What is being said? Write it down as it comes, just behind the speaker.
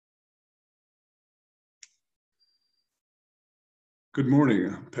Good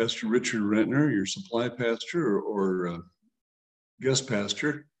morning, Pastor Richard Rentner, your supply pastor or guest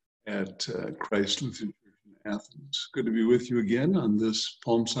pastor at Christ Lutheran Church in Athens. Good to be with you again on this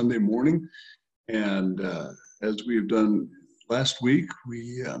Palm Sunday morning. And as we have done last week,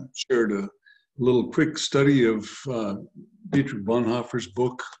 we shared a little quick study of Dietrich Bonhoeffer's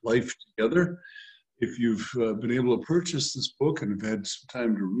book, Life Together. If you've been able to purchase this book and have had some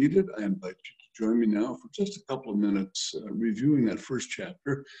time to read it, I invite you to join me now for just a couple of minutes reviewing that first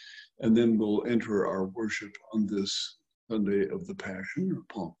chapter, and then we'll enter our worship on this Sunday of the Passion or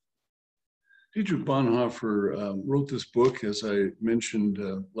Palm. Dietrich Bonhoeffer wrote this book, as I mentioned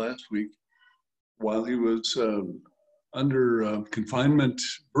last week, while he was under confinement,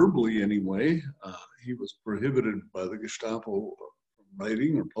 verbally anyway. He was prohibited by the Gestapo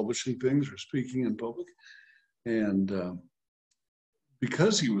writing or publishing things or speaking in public. And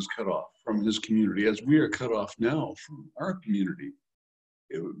because he was cut off from his community, as we are cut off now from our community,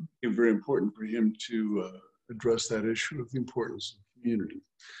 it would be very important for him to address that issue of the importance of community.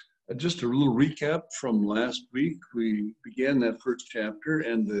 Just a little recap from last week. We began that first chapter,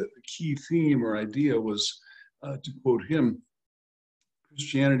 and the key theme or idea was, to quote him,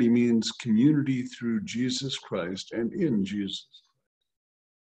 Christianity means community through Jesus Christ and in Jesus.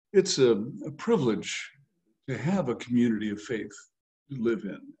 It's a privilege to have a community of faith to live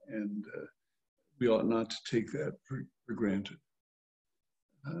in, and we ought not to take that for granted.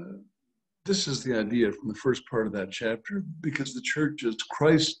 This is the idea from the first part of that chapter, because the church is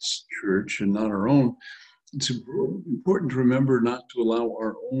Christ's church and not our own. It's important to remember not to allow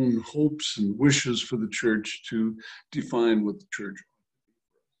our own hopes and wishes for the church to define what the church is.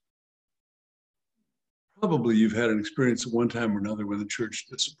 Probably you've had an experience at one time or another when the church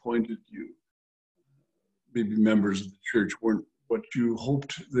disappointed you. Maybe members of the church weren't what you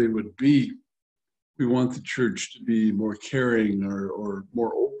hoped they would be. We want the church to be more caring or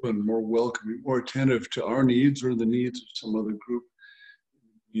more open, more welcoming, more attentive to our needs or the needs of some other group in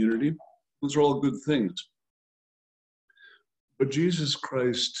the community. Those are all good things. But Jesus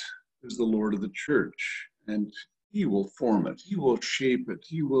Christ is the Lord of the church, and he will form it. He will shape it.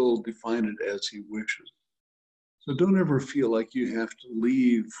 He will define it as he wishes. So don't ever feel like you have to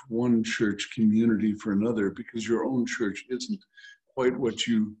leave one church community for another because your own church isn't quite what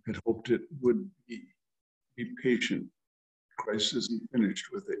you had hoped it would be. Be patient. Christ isn't finished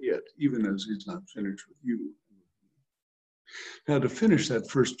with it yet, even as he's not finished with you. Now, to finish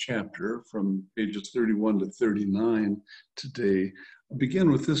that first chapter from pages 31 to 39 today, I'll begin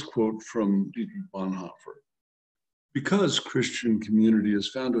with this quote from Dietrich Bonhoeffer. Because Christian community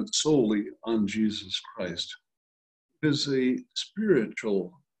is founded solely on Jesus Christ, it is a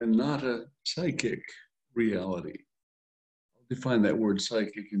spiritual and not a psychic reality. I'll define that word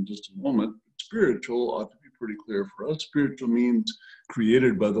psychic in just a moment. Spiritual ought to be pretty clear for us. Spiritual means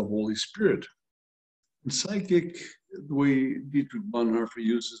created by the Holy Spirit. And psychic, the way Dietrich Bonhoeffer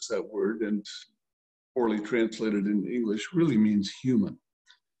uses that word and poorly translated into English, really means human.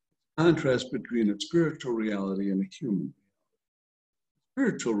 Contrast between a spiritual reality and a human.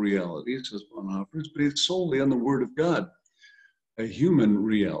 Spiritual reality, says Bonhoeffer, is based solely on the Word of God. A human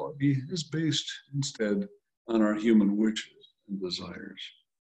reality is based instead on our human wishes and desires.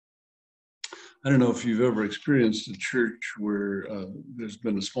 I don't know if you've ever experienced a church where there's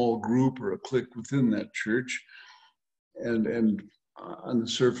been a small group or a clique within that church, and on the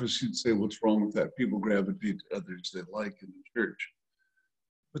surface you'd say, what's wrong with that? People gravitate to others they like in the church.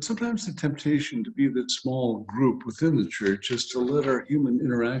 But sometimes the temptation to be that small group within the church is to let our human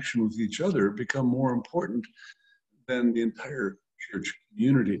interaction with each other become more important than the entire church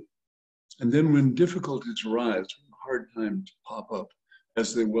community. And then when difficulties arise, when hard times pop up,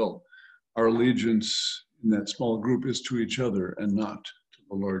 as they will, our allegiance in that small group is to each other and not to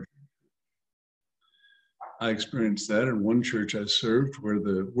the larger. I experienced that in one church I served where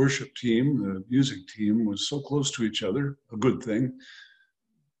the worship team, the music team, was so close to each other, a good thing.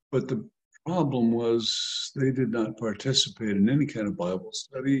 But the problem was they did not participate in any kind of Bible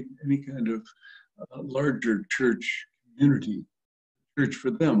study, any kind of larger church community. Church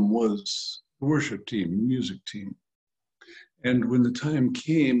for them was the worship team, the music team. And when the time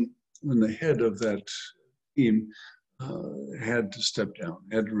came, when the head of that team had to step down,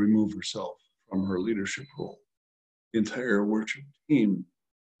 had to remove herself from her leadership role, the entire worship team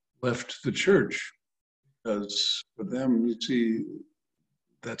left the church because for them, you see,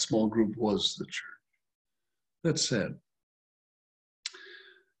 that small group was the church. That's sad.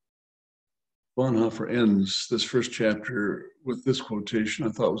 Bonhoeffer ends this first chapter with this quotation I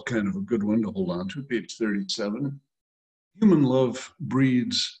thought was kind of a good one to hold on to, page 37. Human love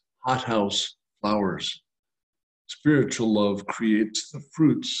breeds hothouse flowers. Spiritual love creates the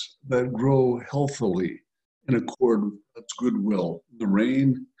fruits that grow healthily in accord with God's goodwill, the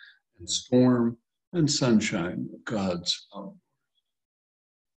rain and storm and sunshine of God's love.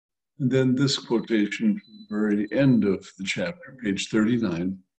 And then this quotation from the very end of the chapter, page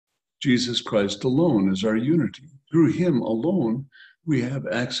 39, Jesus Christ alone is our unity. Through him alone, we have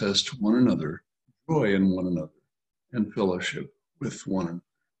access to one another, joy in one another, and fellowship with one another.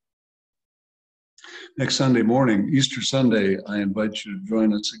 Next Sunday morning, Easter Sunday, I invite you to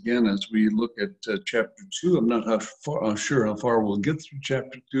join us again as we look at chapter 2. I'm not sure how far we'll get through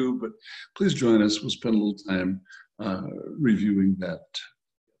chapter 2, but please join us. We'll spend a little time reviewing that.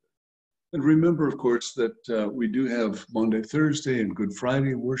 And remember, of course, that we do have Monday, Thursday, and Good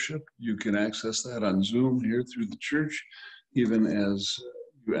Friday worship. You can access that on Zoom here through the church, even as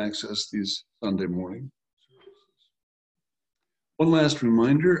you access these Sunday morning services. One last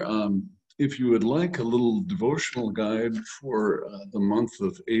reminder, if you would like a little devotional guide for the month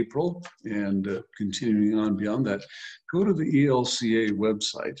of April and continuing on beyond that, go to the ELCA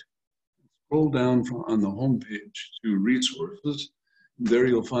website, scroll down on the homepage to resources. There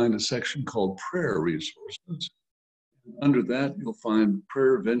you'll find a section called Prayer Resources. Under that, you'll find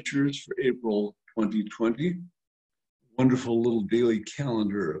Prayer Ventures for April 2020. Wonderful little daily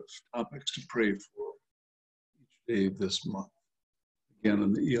calendar of topics to pray for each day this month. Again,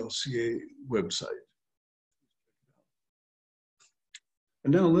 on the ELCA website.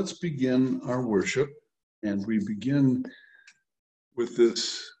 And now let's begin our worship. And we begin with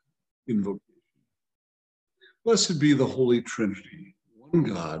this invocation. Blessed be the Holy Trinity, one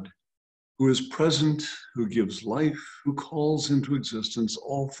God, who is present, who gives life, who calls into existence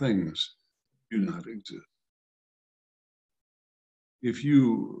all things that do not exist. If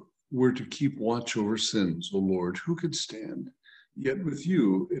you were to keep watch over sins, O Lord, who could stand? Yet with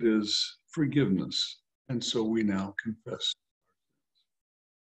you it is forgiveness, and so we now confess.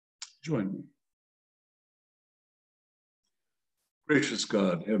 Join me. Gracious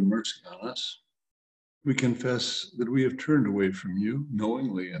God, have mercy on us. We confess that we have turned away from you,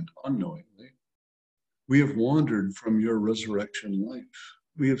 knowingly and unknowingly. We have wandered from your resurrection life.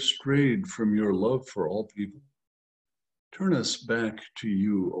 We have strayed from your love for all people. Turn us back to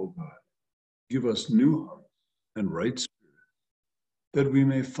you, O God. Give us new hearts and right spirit, that we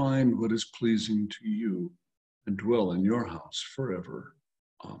may find what is pleasing to you and dwell in your house forever.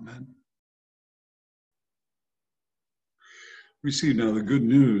 Amen. Receive now the good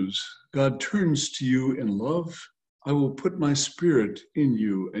news. God turns to you in love. I will put my spirit in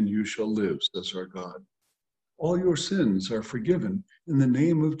you, and you shall live, says our God. All your sins are forgiven in the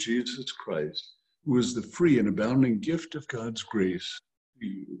name of Jesus Christ, who is the free and abounding gift of God's grace to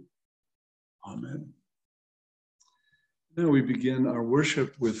you. Amen. Now we begin our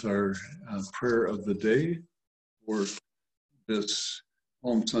worship with our prayer of the day for this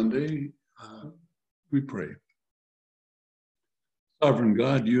Palm Sunday. We pray. Sovereign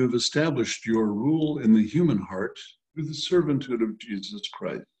God, you have established your rule in the human heart through the servanthood of Jesus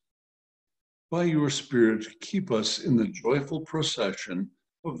Christ. By your Spirit, keep us in the joyful procession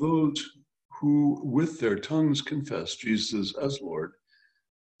of those who with their tongues confess Jesus as Lord,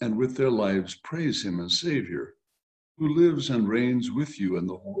 and with their lives praise him as Savior, who lives and reigns with you in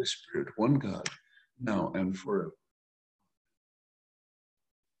the Holy Spirit, one God, now and forever.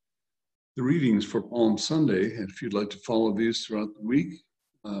 The readings for Palm Sunday, and if you'd like to follow these throughout the week,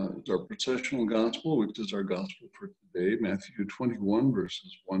 is our processional gospel, which is our gospel for today, Matthew 21,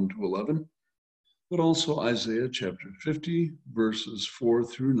 verses 1 to 11, but also Isaiah chapter 50, verses 4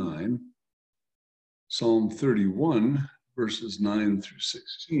 through 9, Psalm 31, verses 9 through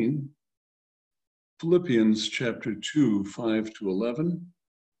 16, Philippians chapter 2, 5 to 11,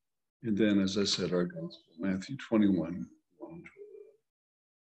 and then, as I said, our gospel, Matthew 21, 1 to 11.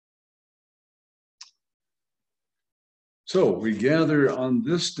 So we gather on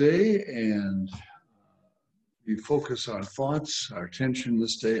this day and we focus our thoughts, our attention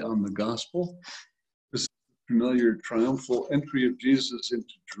this day on the gospel. This familiar triumphal entry of Jesus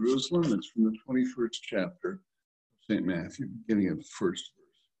into Jerusalem. It's from the 21st chapter of St. Matthew, beginning at the first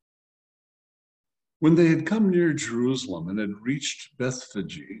verse. When they had come near Jerusalem and had reached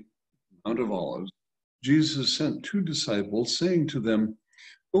Bethphage, Mount of Olives, Jesus sent 2 disciples, saying to them,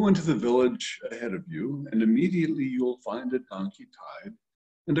 "Go into the village ahead of you, and immediately you will find a donkey tied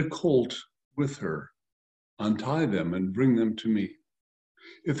and a colt with her. Untie them and bring them to me.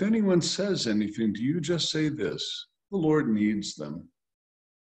 If anyone says anything to you, just say this: the Lord needs them,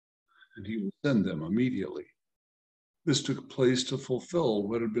 and he will send them immediately." This took place to fulfill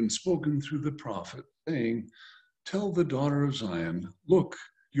what had been spoken through the prophet, saying, "Tell the daughter of Zion, look,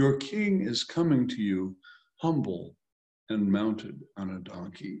 your king is coming to you, humble and mounted on a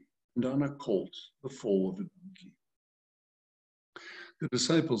donkey, and on a colt, the foal of a donkey. The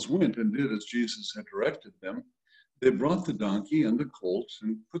disciples went and did as Jesus had directed them. They brought the donkey and the colt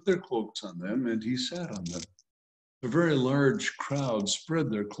and put their cloaks on them, and he sat on them. A very large crowd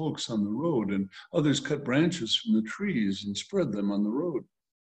spread their cloaks on the road, and others cut branches from the trees and spread them on the road.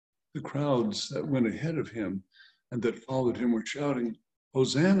 The crowds that went ahead of him and that followed him were shouting,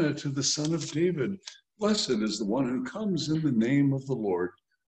 "Hosanna to the Son of David! Blessed is the one who comes in the name of the Lord.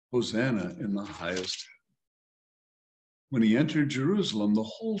 Hosanna in the highest." When he entered Jerusalem, the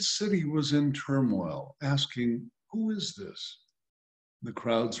whole city was in turmoil, asking, "Who is this?" The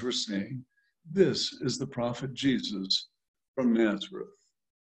crowds were saying, "This is the prophet Jesus from Nazareth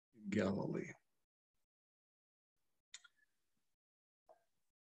in Galilee."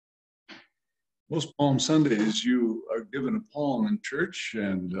 Most Palm Sundays, you are given a palm in church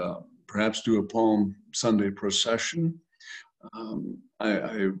and perhaps do a Palm Sunday procession.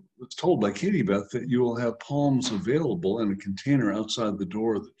 I was told by Katie Beth that you will have palms available in a container outside the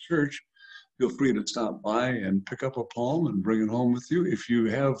door of the church. Feel free to stop by and pick up a palm and bring it home with you. If you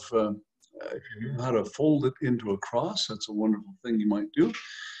know how to fold it into a cross, that's a wonderful thing you might do.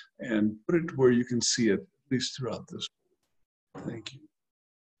 And put it where you can see it, at least throughout this. Thank you.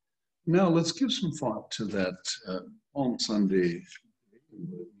 Now let's give some thought to that Palm Sunday.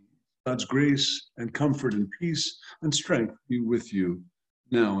 God's grace and comfort and peace and strength be with you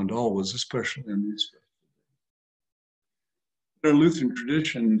now and always, especially in these days. In our Lutheran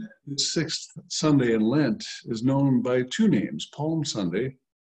tradition, the sixth Sunday in Lent is known by two names, Palm Sunday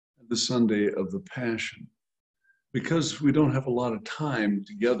and the Sunday of the Passion. Because we don't have a lot of time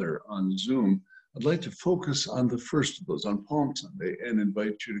together on Zoom, I'd like to focus on the first of those, on Palm Sunday, and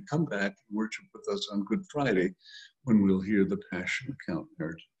invite you to come back and worship with us on Good Friday when we'll hear the Passion account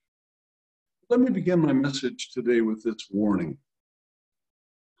narrative. Let me begin my message today with this warning.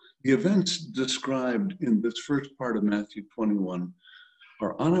 The events described in this first part of Matthew 21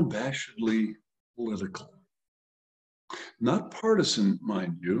 are unabashedly political. Not partisan,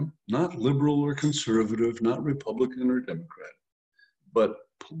 mind you, not liberal or conservative, not Republican or Democrat, but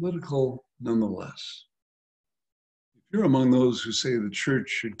political nonetheless. If you're among those who say the church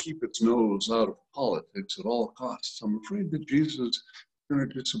should keep its nose out of politics at all costs, I'm afraid that Jesus is going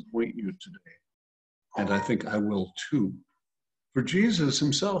to disappoint you today. And I think I will too. For Jesus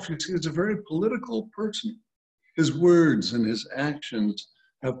himself, you see, is a very political person. His words and his actions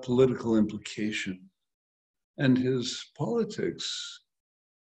have political implications. And his politics,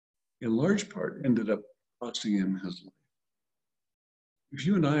 in large part, ended up costing him his life. If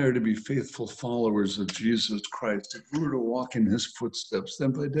you and I are to be faithful followers of Jesus Christ, if we were to walk in his footsteps,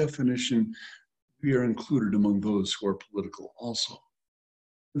 then by definition, we are included among those who are political also.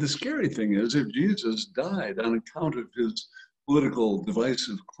 The scary thing is, if Jesus died on account of his political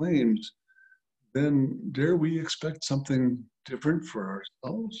divisive claims, then dare we expect something different for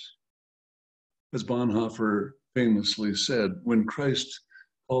ourselves? As Bonhoeffer famously said, when Christ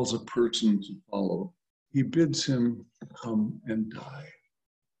calls a person to follow, he bids him come and die.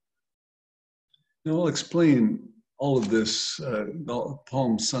 Now I'll explain all of this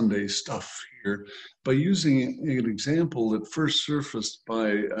Palm Sunday stuff here by using an example that first surfaced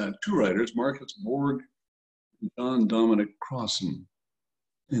by two writers, Marcus Borg and John Dominic Crossan,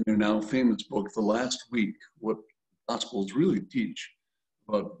 in their now famous book, The Last Week, What the Gospels Really Teach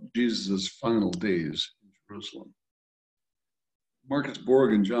about Jesus' final days in Jerusalem. Marcus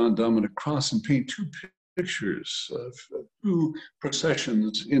Borg and John Dominic Crossan paint two pictures of two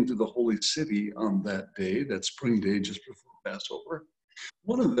processions into the holy city on that day, that spring day just before Passover.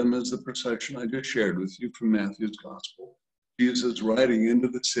 One of them is the procession I just shared with you from Matthew's Gospel. Jesus riding into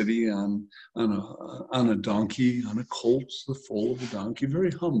the city on a donkey, on a colt, the foal of a donkey,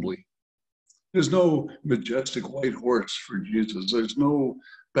 very humbly. There's no majestic white horse for Jesus. There's no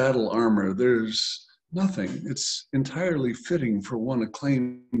battle armor. There's nothing. It's entirely fitting for one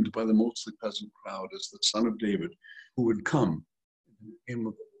acclaimed by the mostly peasant crowd as the Son of David who would come in the name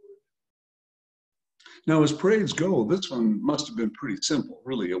of the Lord. Now, as parades go, this one must have been pretty simple,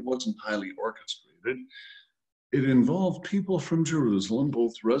 really. It wasn't highly orchestrated. It involved people from Jerusalem,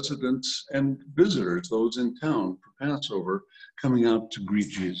 both residents and visitors, those in town for Passover, coming out to greet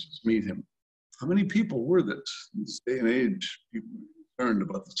Jesus, meet him. How many people were this? In this day and age, people were concerned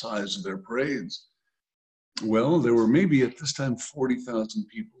about the size of their parades. Well, there were maybe at this time 40,000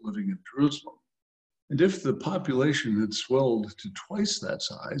 people living in Jerusalem. And if the population had swelled to twice that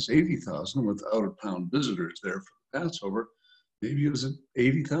size, 80,000 with out-of-town visitors there for the Passover, maybe it was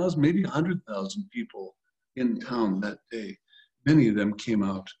 80,000, maybe 100,000 people in town that day. Many of them came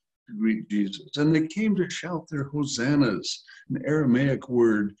out to greet Jesus, and they came to shout their hosannas, an Aramaic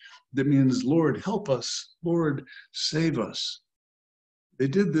word that means, Lord, help us, Lord, save us. They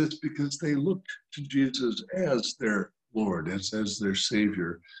did this because they looked to Jesus as their Lord, as their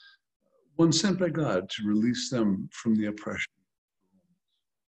Savior, one sent by God to release them from the oppression.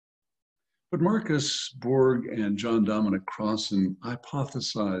 But Marcus Borg and John Dominic Crossan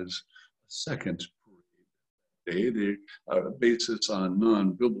hypothesize a second parade day. They base this on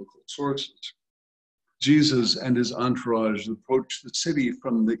non-biblical sources. Jesus and his entourage approached the city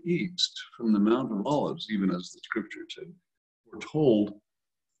from the east, from the Mount of Olives, even as the scriptures had foretold,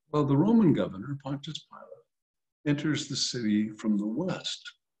 while the Roman governor, Pontius Pilate, enters the city from the west,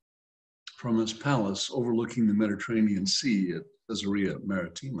 from his palace overlooking the Mediterranean Sea at Caesarea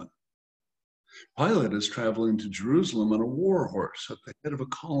Maritima. Pilate is traveling to Jerusalem on a war horse at the head of a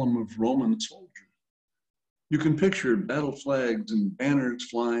column of Roman soldiers. You can picture battle flags and banners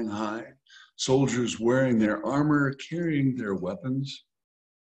flying high, soldiers wearing their armor, carrying their weapons.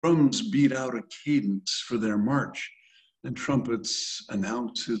 Drums beat out a cadence for their march, and trumpets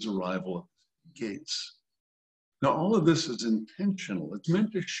announce his arrival at the gates. Now, all of this is intentional. It's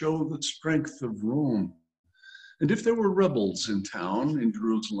meant to show the strength of Rome. And if there were rebels in town, in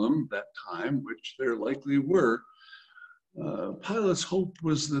Jerusalem, that time, which there likely were, Pilate's hope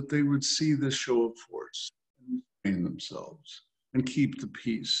was that they would see this show of force and restrain themselves and keep the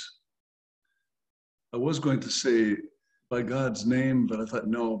peace. I was going to say by God's name, but I thought,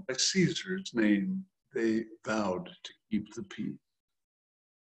 no, by Caesar's name, they vowed to keep the peace.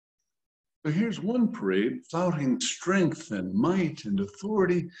 So here's one parade flouting strength and might and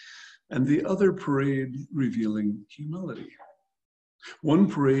authority, and the other parade revealing humility. One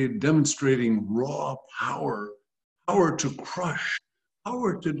parade demonstrating raw power, power to crush,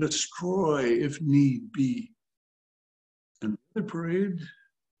 power to destroy if need be. And the other parade,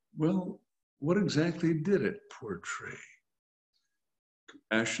 well, what exactly did it portray?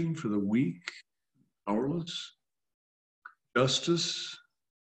 Compassion for the weak, powerless, justice,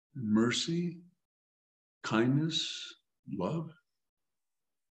 mercy, kindness, love.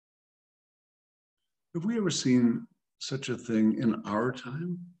 Have we ever seen such a thing in our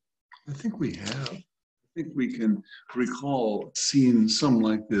time? I think we have. I think we can recall scenes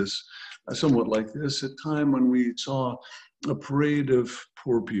somewhat like this, a time when we saw a parade of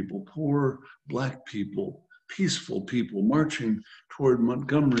poor people, poor Black people, peaceful people marching toward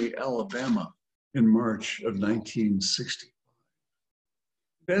Montgomery, Alabama in March of 1960.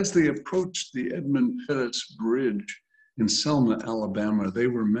 As they approached the Edmund Pettus Bridge in Selma, Alabama, they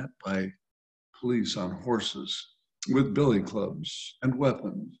were met by police on horses with billy clubs and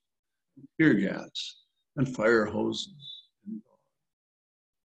weapons, tear gas and fire hoses.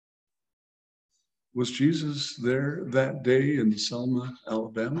 Was Jesus there that day in Selma,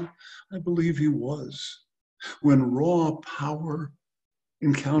 Alabama? I believe he was. When raw power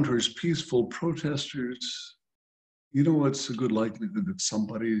encounters peaceful protesters, you know what's a good likelihood that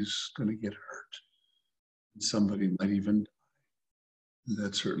somebody's going to get hurt. And somebody might even die.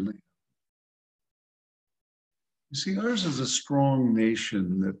 That certainly. You see, ours is a strong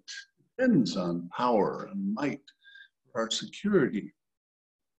nation that depends on power and might for our security.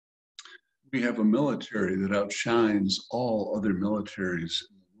 We have a military that outshines all other militaries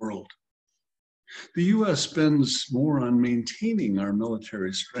in the world. The U.S. spends more on maintaining our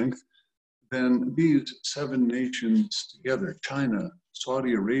military strength than these 7 nations together: China,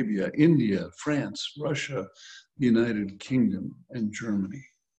 Saudi Arabia, India, France, Russia, the United Kingdom, and Germany.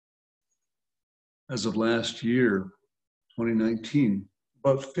 As of last year, 2019,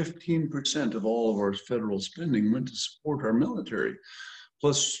 about 15% of all of our federal spending went to support our military,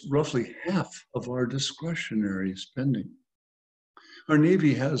 plus roughly half of our discretionary spending. Our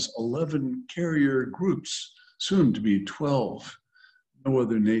Navy has 11 carrier groups, soon to be 12. No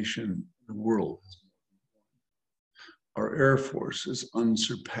other nation in the world has more. Our Air Force is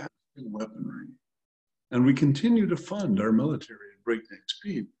unsurpassed in weaponry, and we continue to fund our military at breakneck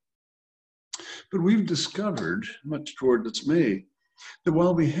speed. But we've discovered, much to our dismay, that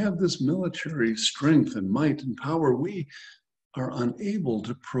while we have this military strength and might and power, we are unable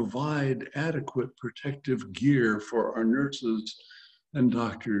to provide adequate protective gear for our nurses and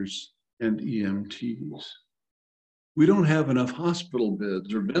doctors and EMTs. We don't have enough hospital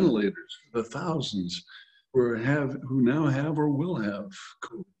beds or ventilators for the thousands who now have or will have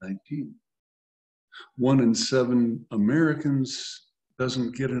COVID-19. 1 in 7 Americans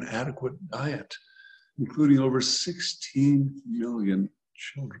doesn't get an adequate diet, including over 16 million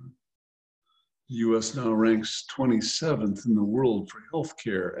children. The U.S. now ranks 27th in the world for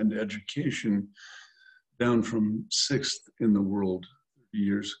healthcare and education, down from 6th in the world 30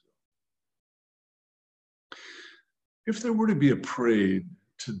 years ago. If there were to be a parade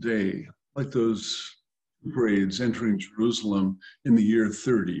today, like those parades entering Jerusalem in the year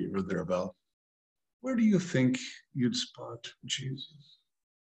 30 or thereabout, where do you think you'd spot Jesus?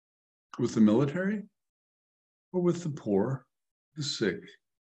 With the military or with the poor, the sick,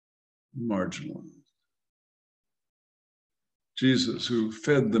 marginalized? Jesus, who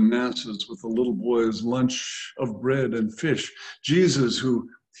fed the masses with a little boy's lunch of bread and fish. Jesus, who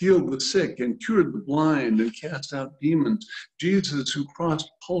healed the sick and cured the blind and cast out demons. Jesus, who crossed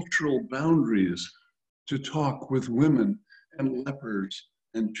cultural boundaries to talk with women and lepers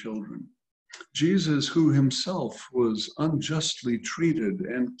and children. Jesus, who himself was unjustly treated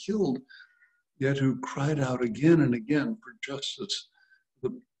and killed, yet who cried out again and again for justice for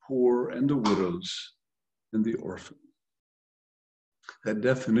the poor and the widows and the orphans. That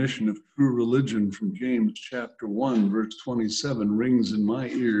definition of true religion from James chapter 1, verse 27 rings in my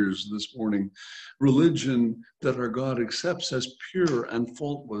ears this morning. Religion that our God accepts as pure and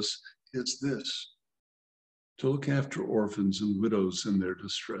faultless is this: to look after orphans and widows in their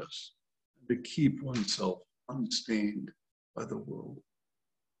distress, and to keep oneself unstained by the world.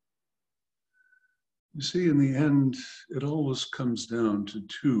 You see, in the end, it always comes down to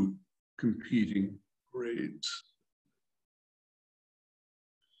two competing grades.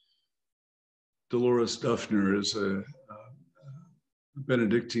 Dolores Duffner is a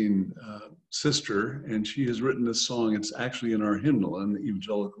Benedictine sister, and she has written this song. It's actually in our hymnal in the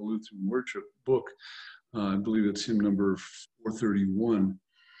Evangelical Lutheran Worship book. I believe it's hymn number 431.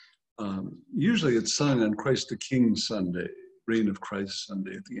 Usually it's sung on Christ the King Sunday, Reign of Christ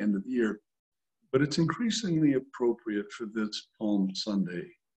Sunday at the end of the year, but it's increasingly appropriate for this Palm Sunday.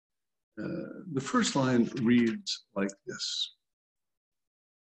 The first line reads like this: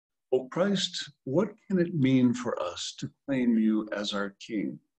 O Christ, what can it mean for us to claim you as our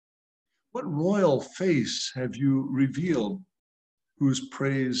King? What royal face have you revealed whose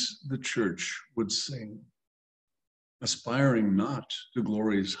praise the church would sing? Aspiring not to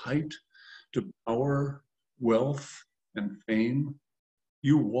glory's height, to power, wealth, and fame,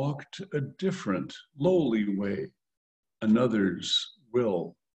 you walked a different, lowly way, another's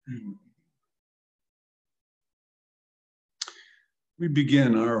will. We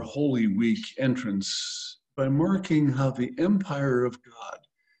begin our Holy Week entrance by marking how the empire of God,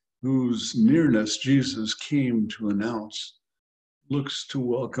 whose nearness Jesus came to announce, looks to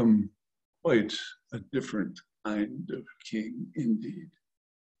welcome quite a different kind of king indeed.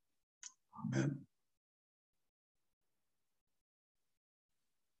 Amen.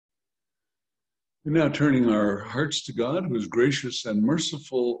 And now, turning our hearts to God, who is gracious and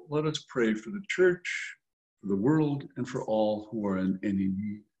merciful, let us pray for the church, for the world, and for all who are in any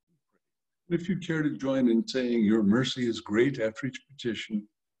need. And if you care to join in saying, "Your mercy is great," after each petition.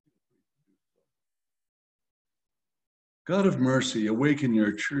 God of mercy, awaken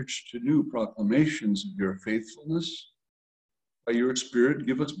your church to new proclamations of your faithfulness. By your Spirit,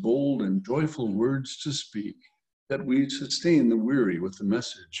 give us bold and joyful words to speak, that we sustain the weary with the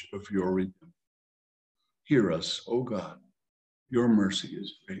message of your redemption. Hear us, O God, your mercy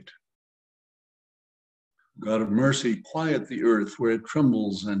is great. God of mercy, quiet the earth where it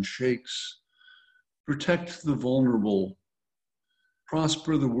trembles and shakes. Protect the vulnerable.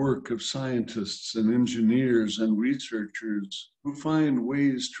 Prosper the work of scientists and engineers and researchers who find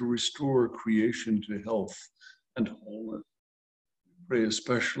ways to restore creation to health and wholeness. Pray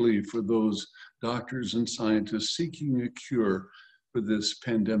especially for those doctors and scientists seeking a cure for this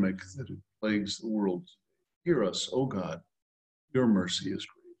pandemic that plagues the world. Hear us, O God, your mercy is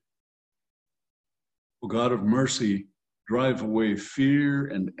great. O God of mercy, drive away fear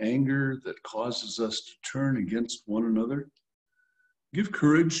and anger that causes us to turn against one another. Give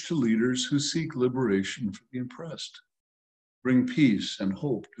courage to leaders who seek liberation for the oppressed. Bring peace and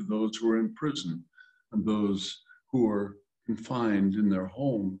hope to those who are in prison and those who are confined in their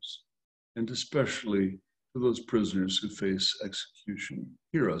homes, and especially to those prisoners who face execution.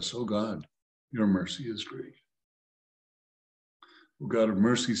 Hear us, O God, your mercy is great. O God of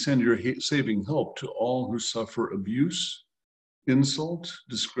mercy, send your saving help to all who suffer abuse, insult,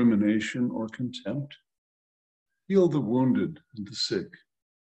 discrimination, or contempt. Heal the wounded and the sick.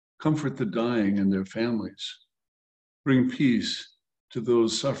 Comfort the dying and their families. Bring peace to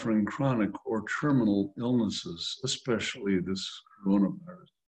those suffering chronic or terminal illnesses, especially this coronavirus.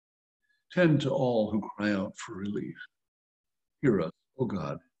 Tend to all who cry out for relief. Hear us, O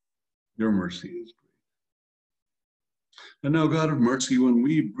God, your mercy is great. And now, God of mercy, when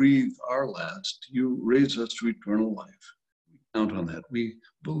we breathe our last, you raise us to eternal life. We count on that. We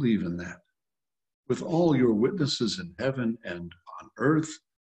believe in that. With all your witnesses in heaven and on earth,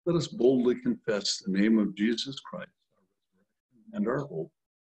 let us boldly confess the name of Jesus Christ, and our hope.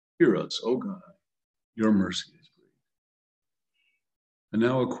 Hear us, O God. Your mercy is great. And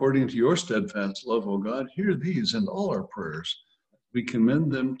now, according to your steadfast love, O God, hear these and all our prayers. We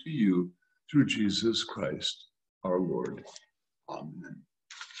commend them to you through Jesus Christ, our Lord. Amen.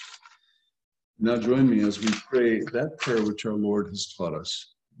 Now join me as we pray that prayer which our Lord has taught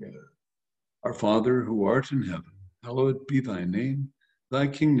us together. Our Father, who art in heaven, hallowed be thy name. Thy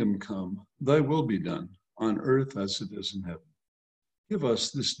kingdom come, thy will be done, on earth as it is in heaven. Give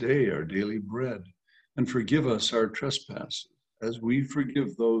us this day our daily bread, and forgive us our trespasses, as we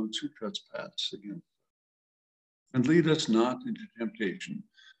forgive those who trespass against us. And lead us not into temptation,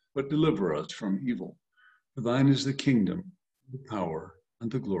 but deliver us from evil. For thine is the kingdom, the power, and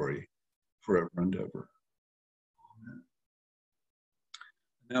the glory, forever and ever. Amen.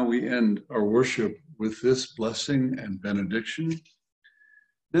 Now we end our worship with this blessing and benediction.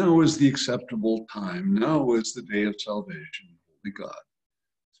 Now is the acceptable time. Now is the day of salvation, Holy God.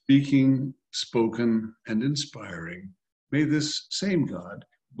 Speaking, spoken, and inspiring, may this same God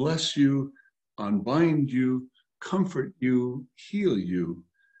bless you, unbind you, comfort you, heal you,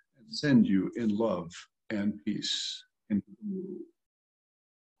 and send you in love and peace into the world.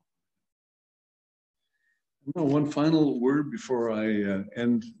 Well, one final word before I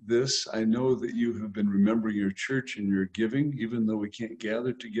end this. I know that you have been remembering your church and your giving, even though we can't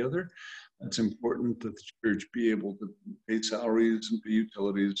gather together. It's important that the church be able to pay salaries and pay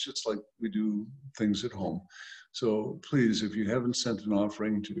utilities, just like we do things at home. So please, if you haven't sent an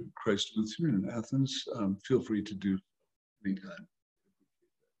offering to Christ Lutheran in Athens, feel free to do anytime.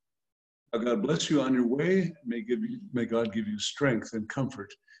 Now, God bless you on your way. May God give you strength and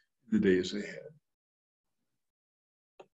comfort in the days ahead.